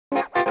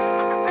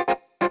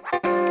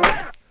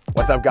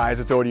up guys,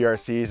 it's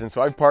ODRCs, and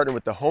so I've partnered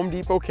with the Home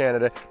Depot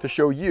Canada to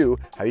show you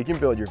how you can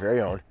build your very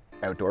own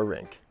outdoor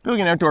rink.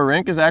 Building an outdoor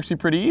rink is actually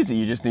pretty easy.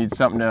 You just need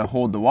something to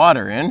hold the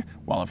water in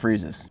while it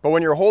freezes. But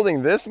when you're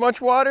holding this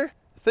much water,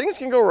 things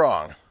can go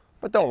wrong.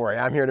 But don't worry,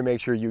 I'm here to make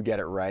sure you get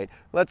it right.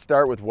 Let's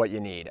start with what you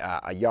need.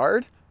 A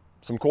yard,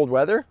 some cold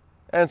weather,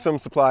 and some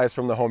supplies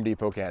from the Home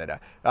Depot Canada.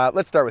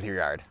 Let's start with your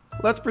yard.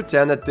 Let's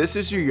pretend that this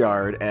is your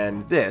yard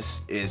and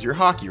this is your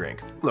hockey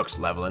rink. Looks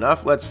level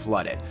enough, let's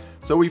flood it.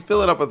 So we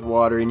fill it up with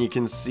water and you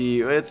can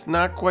see it's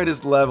not quite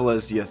as level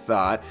as you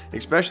thought,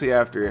 especially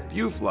after a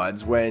few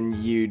floods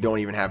when you don't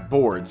even have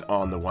boards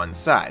on the one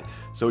side.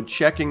 So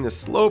checking the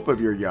slope of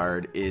your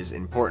yard is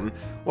important.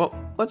 Well,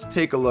 let's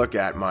take a look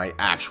at my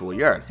actual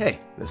yard. Hey,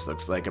 this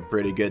looks like a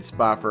pretty good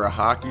spot for a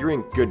hockey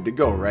rink. Good to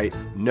go, right?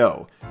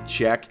 No,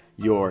 check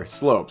your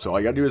slope. So all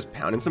you gotta do is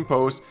pound in some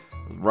posts,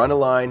 run a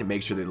line,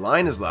 make sure the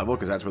line is level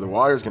because that's where the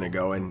water is going to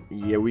go, and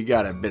yeah, we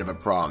got a bit of a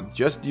problem.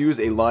 Just use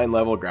a line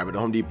level, grab it at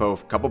Home Depot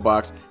for a couple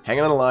bucks, hang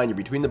it on the line, you're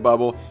between the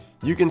bubble.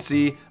 You can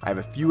see I have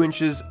a few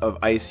inches of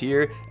ice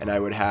here, and I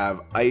would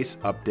have ice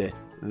up to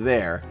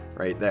there,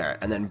 right there,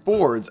 and then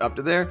boards up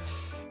to there.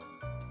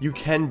 You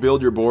can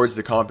build your boards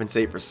to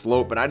compensate for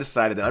slope, but I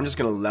decided that I'm just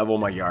going to level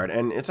my yard,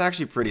 and it's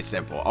actually pretty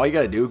simple. All you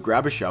got to do,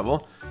 grab a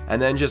shovel,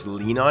 and then just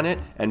lean on it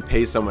and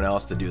pay someone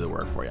else to do the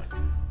work for you.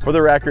 For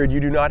the record,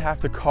 you do not have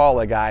to call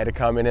a guy to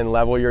come in and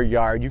level your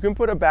yard. You can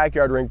put a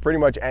backyard rink pretty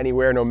much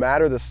anywhere, no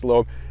matter the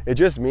slope. It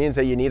just means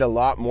that you need a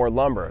lot more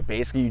lumber.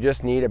 Basically, you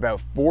just need about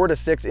 4 to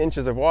 6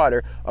 inches of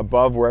water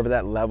above wherever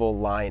that level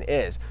line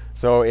is.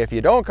 So if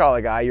you don't call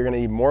a guy, you're gonna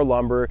need more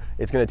lumber.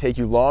 It's gonna take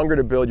you longer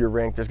to build your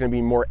rink. There's gonna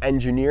be more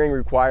engineering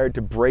required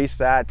to brace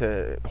that,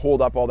 to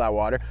hold up all that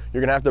water.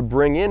 You're gonna have to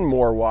bring in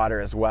more water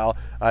as well.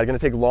 It's gonna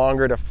take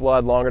longer to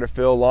flood, longer to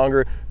fill,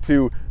 longer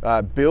to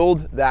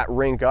build that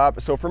rink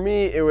up. So for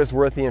me, it was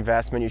worth the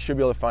investment. You should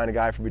be able to find a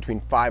guy for between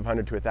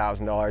 $500 to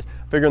 $1,000.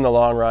 Figure in the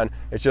long run,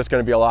 it's just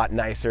gonna be a lot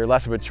nicer,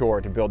 less of a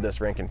chore to build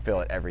this rink and fill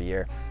it every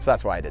year. So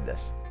that's why I did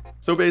this.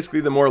 So basically,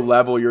 the more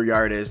level your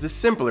yard is, the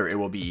simpler it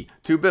will be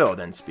to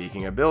build. And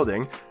speaking of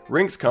building,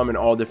 rinks come in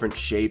all different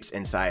shapes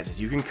and sizes.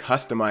 You can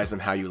customize them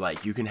how you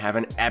like. You can have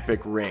an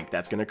epic rink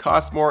that's gonna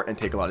cost more and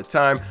take a lot of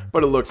time,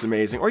 but it looks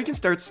amazing. Or you can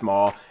start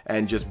small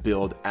and just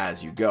build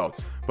as you go.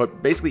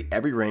 But basically,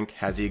 every rink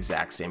has the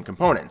exact same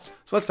components.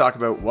 So let's talk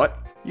about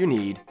what you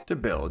need to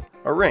build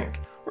a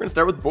rink. We're gonna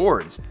start with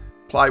boards.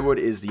 Plywood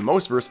is the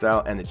most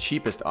versatile and the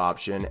cheapest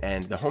option,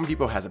 and the Home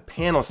Depot has a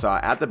panel saw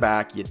at the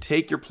back. You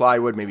take your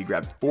plywood, maybe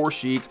grab 4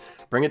 sheets,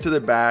 bring it to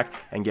the back,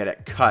 and get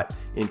it cut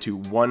into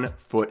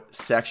 1-foot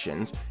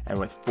sections. And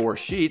with 4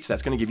 sheets,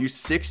 that's gonna give you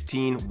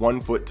 16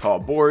 1-foot tall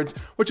boards,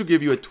 which will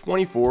give you a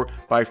 24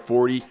 by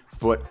 40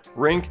 foot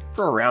rink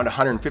for around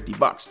 150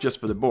 bucks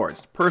just for the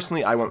boards.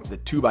 Personally, I went with the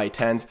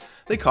 2x10s.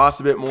 They cost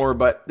a bit more,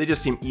 but they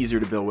just seem easier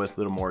to build with,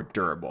 a little more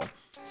durable.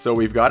 So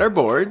we've got our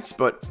boards,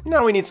 but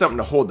now we need something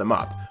to hold them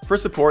up. For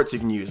supports, you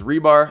can use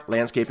rebar,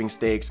 landscaping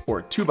stakes,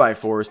 or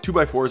 2x4s.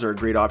 2x4s are a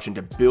great option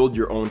to build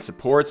your own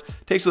supports.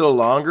 Takes a little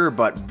longer,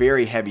 but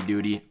very heavy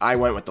duty. I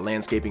went with the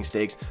landscaping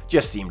stakes,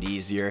 just seemed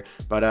easier,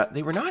 but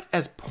they were not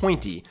as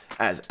pointy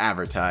as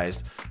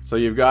advertised. So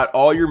you've got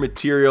all your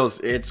materials.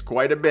 It's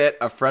quite a bit.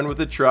 A friend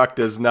with a truck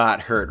does not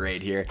hurt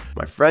right here.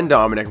 My friend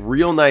Dominic,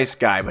 real nice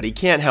guy, but he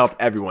can't help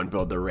everyone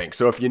build their rink.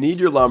 So if you need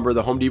your lumber,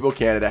 the Home Depot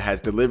Canada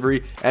has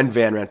delivery and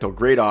van rental.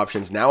 Great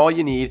options. Now all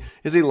you need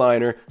is a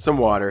liner, some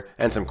water,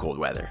 and some cold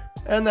weather.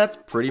 And that's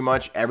pretty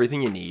much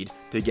everything you need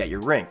to get your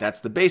rink. That's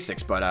the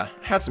basics, but I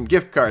had some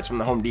gift cards from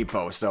the Home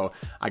Depot, so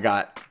I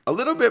got a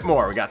little bit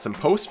more. We got some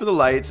posts for the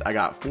lights. I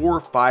got 4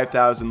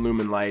 5,000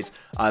 lumen lights,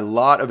 a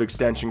lot of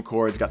extension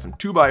cords, got some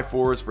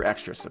 2x4s for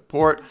extra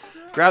support.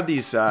 Grab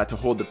these to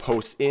hold the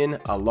posts in,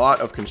 a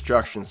lot of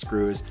construction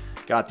screws.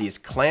 Got these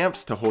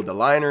clamps to hold the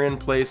liner in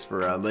place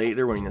for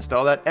later when you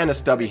install that, and a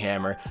stubby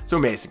hammer so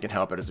Mason can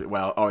help it as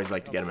well. Always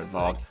like to get him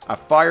involved. A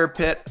fire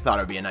pit, thought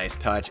it would be a nice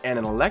touch, and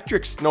an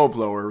electric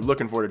snowblower.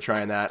 Looking forward to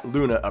trying that.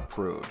 Luna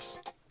approves.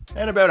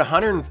 And about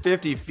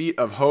 150 feet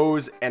of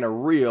hose and a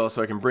reel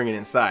so I can bring it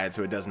inside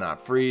so it does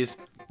not freeze.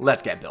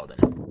 Let's get building.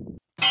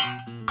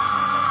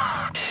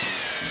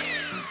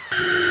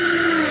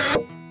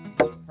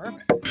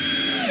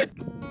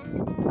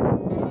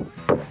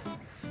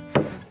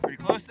 Pretty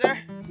close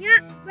there?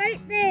 Yep,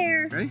 right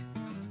there. Ready?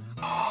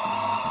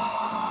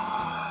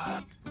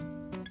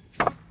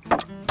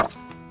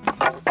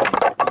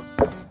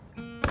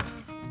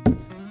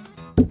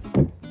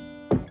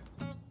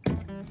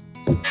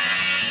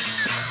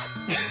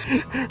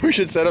 We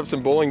should set up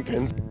some bowling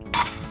pins.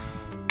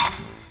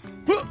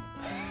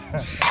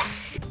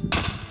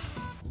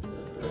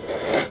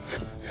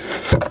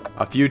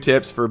 A few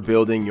tips for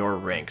building your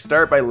rink.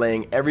 Start by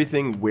laying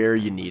everything where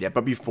you need it,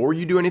 but before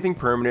you do anything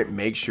permanent,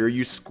 make sure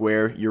you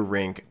square your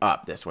rink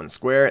up. This one's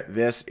square,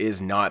 this is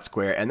not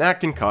square, and that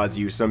can cause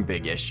you some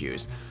big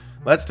issues.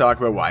 Let's talk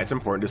about why it's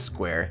important to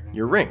square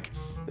your rink.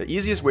 The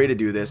easiest way to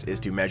do this is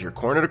to measure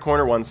corner to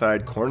corner one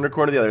side, corner to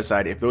corner the other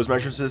side. If those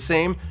measurements are the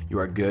same, you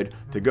are good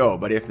to go.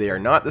 But if they are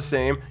not the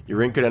same, your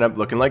rink could end up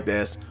looking like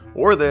this,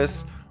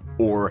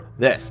 or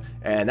this.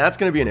 And that's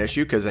going to be an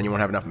issue because then you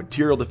won't have enough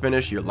material to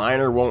finish, your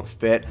liner won't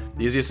fit.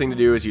 The easiest thing to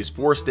do is use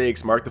 4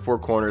 stakes, mark the 4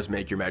 corners,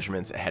 make your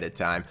measurements ahead of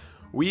time.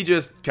 We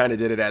just kind of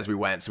did it as we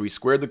went. So we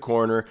squared the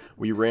corner,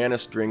 we ran a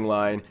string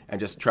line, and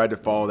just tried to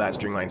follow that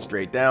string line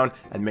straight down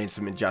and made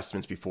some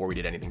adjustments before we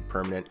did anything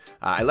permanent.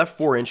 I left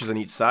 4 inches on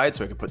each side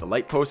so I could put the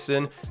light posts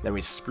in. Then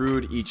we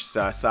screwed each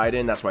side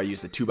in. That's why I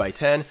used the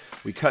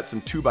 2x10. We cut some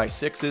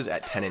 2x6s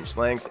at 10-inch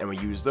lengths, and we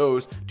used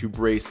those to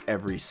brace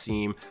every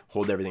seam,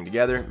 hold everything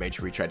together, made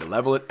sure we tried to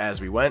level it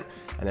as we went,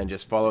 and then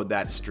just followed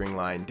that string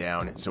line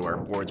down so our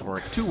boards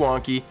weren't too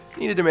wonky.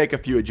 Needed to make a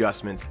few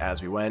adjustments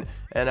as we went,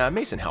 and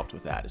Mason helped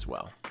with that as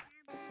well.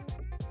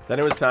 Then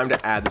it was time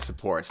to add the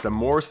supports. The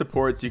more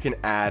supports you can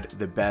add,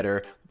 the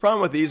better. The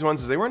problem with these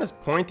ones is they weren't as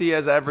pointy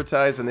as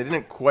advertised, and they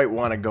didn't quite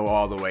want to go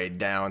all the way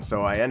down,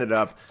 so I ended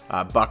up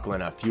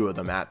buckling a few of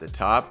them at the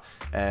top.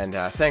 And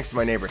thanks to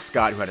my neighbor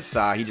Scott, who had a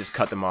saw, he just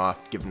cut them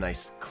off, give a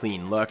nice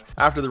clean look.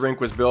 After the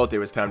rink was built, it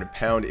was time to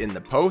pound in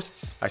the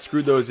posts. I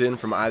screwed those in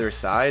from either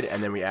side,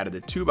 and then we added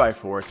the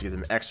 2x4s to give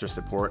them extra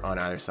support on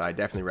either side.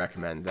 Definitely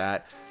recommend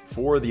that.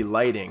 For the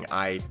lighting,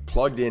 I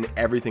plugged in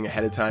everything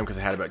ahead of time because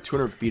I had about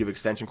 200 feet of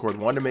extension cord.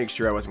 Wanted to make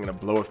sure I wasn't going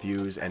to blow a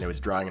fuse and it was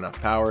drawing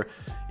enough power.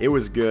 It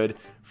was good.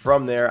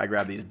 From there, I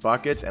grabbed these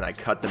buckets and I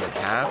cut them in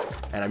half,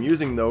 and I'm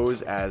using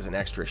those as an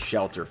extra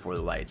shelter for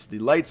the lights. The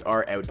lights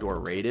are outdoor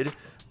rated,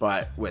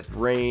 but with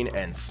rain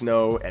and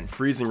snow and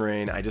freezing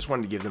rain, I just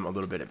wanted to give them a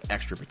little bit of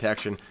extra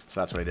protection,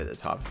 so that's what I did at the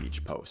top of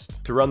each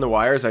post. To run the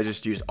wires, I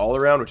just used all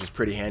around, which is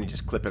pretty handy.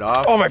 Just clip it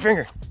off. Oh, my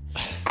finger.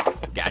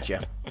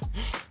 Gotcha.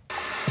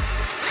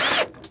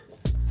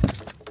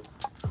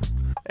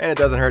 And it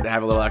doesn't hurt to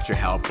have a little extra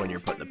help when you're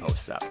putting the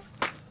posts up.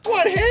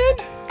 One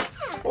hand?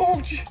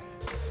 Oh, gee.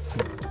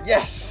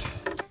 Yes.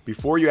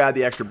 Before you add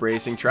the extra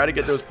bracing, try to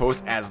get those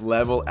posts as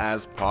level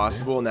as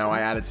possible. Now I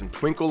added some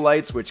twinkle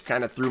lights, which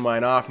kind of threw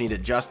mine off, need to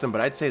adjust them,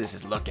 but I'd say this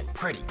is looking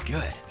pretty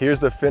good. Here's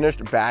the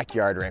finished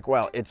backyard rink.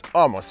 Well, it's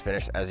almost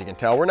finished, as you can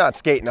tell. We're not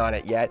skating on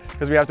it yet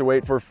because we have to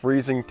wait for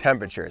freezing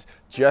temperatures.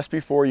 Just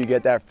before you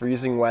get that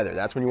freezing weather,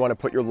 that's when you want to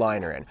put your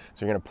liner in.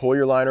 So you're going to pull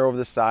your liner over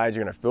the sides,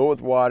 you're going to fill it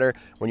with water.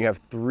 When you have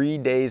 3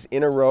 days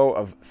in a row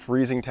of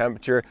freezing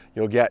temperature,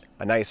 you'll get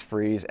a nice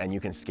freeze and you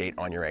can skate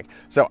on your rink.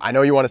 So I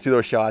know you want to see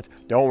those shots.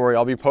 Don't worry,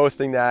 I'll be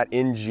posting that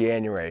in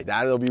January.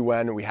 That'll be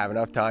when we have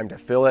enough time to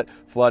fill it,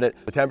 flood it.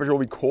 The temperature will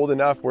be cold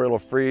enough where it'll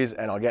freeze,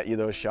 and I'll get you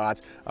those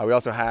shots. We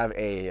also have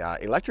a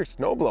electric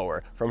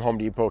snowblower from Home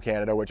Depot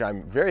Canada, which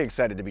I'm very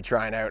excited to be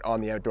trying out on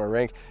the outdoor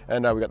rink.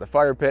 And we got the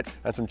fire pit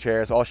and some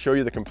chairs. I'll show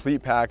you the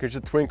complete package,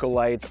 the twinkle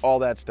lights, all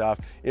that stuff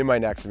in my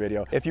next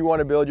video. If you want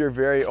to build your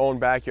very own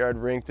backyard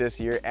rink this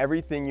year,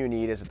 everything you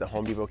need is at the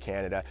Home Depot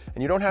Canada,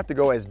 and you don't have to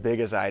go as big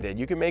as I did.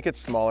 You can make it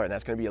smaller, and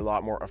that's going to be a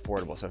lot more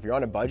affordable. So if you're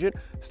on a budget,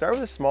 start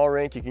with a small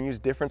rink. You can use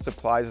different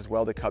supplies as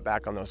well to cut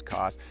back on those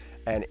costs,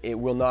 and it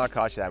will not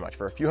cost you that much.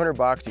 For a few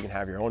 $100, you can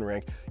have your own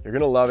rink. You're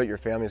gonna love it, your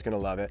family's gonna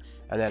love it.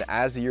 And then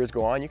as the years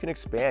go on, you can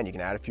expand. You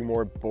can add a few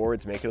more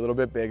boards, make it a little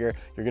bit bigger.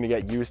 You're gonna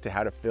get used to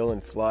how to fill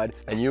and flood,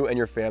 and you and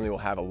your family will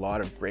have a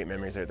lot of great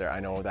memories out there. I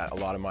know that a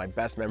lot of my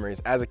best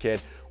memories as a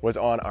kid was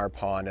on our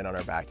pond and on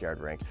our backyard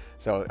rink.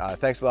 So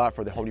thanks a lot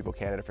for the Home Depot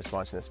Canada for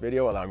sponsoring this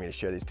video, allowing me to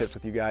share these tips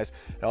with you guys.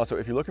 And also,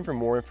 if you're looking for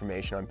more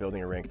information on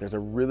building a rink, there's a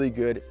really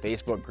good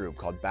Facebook group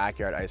called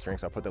Backyard Ice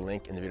Rinks. I'll put the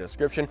link in the video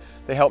description.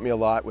 They helped me a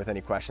lot with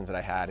any questions that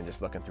I had and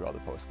just looking through all the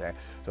posts there.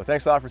 So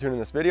thanks a lot for tuning in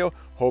this video.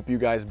 Hope you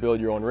guys build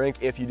your own rink.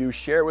 If you do,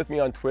 share it with me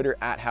on Twitter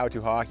at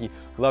HowToHockey.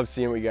 Love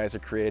seeing what you guys are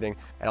creating,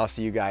 and I'll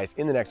see you guys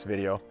in the next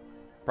video,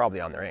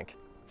 probably on the rink.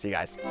 See you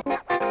guys.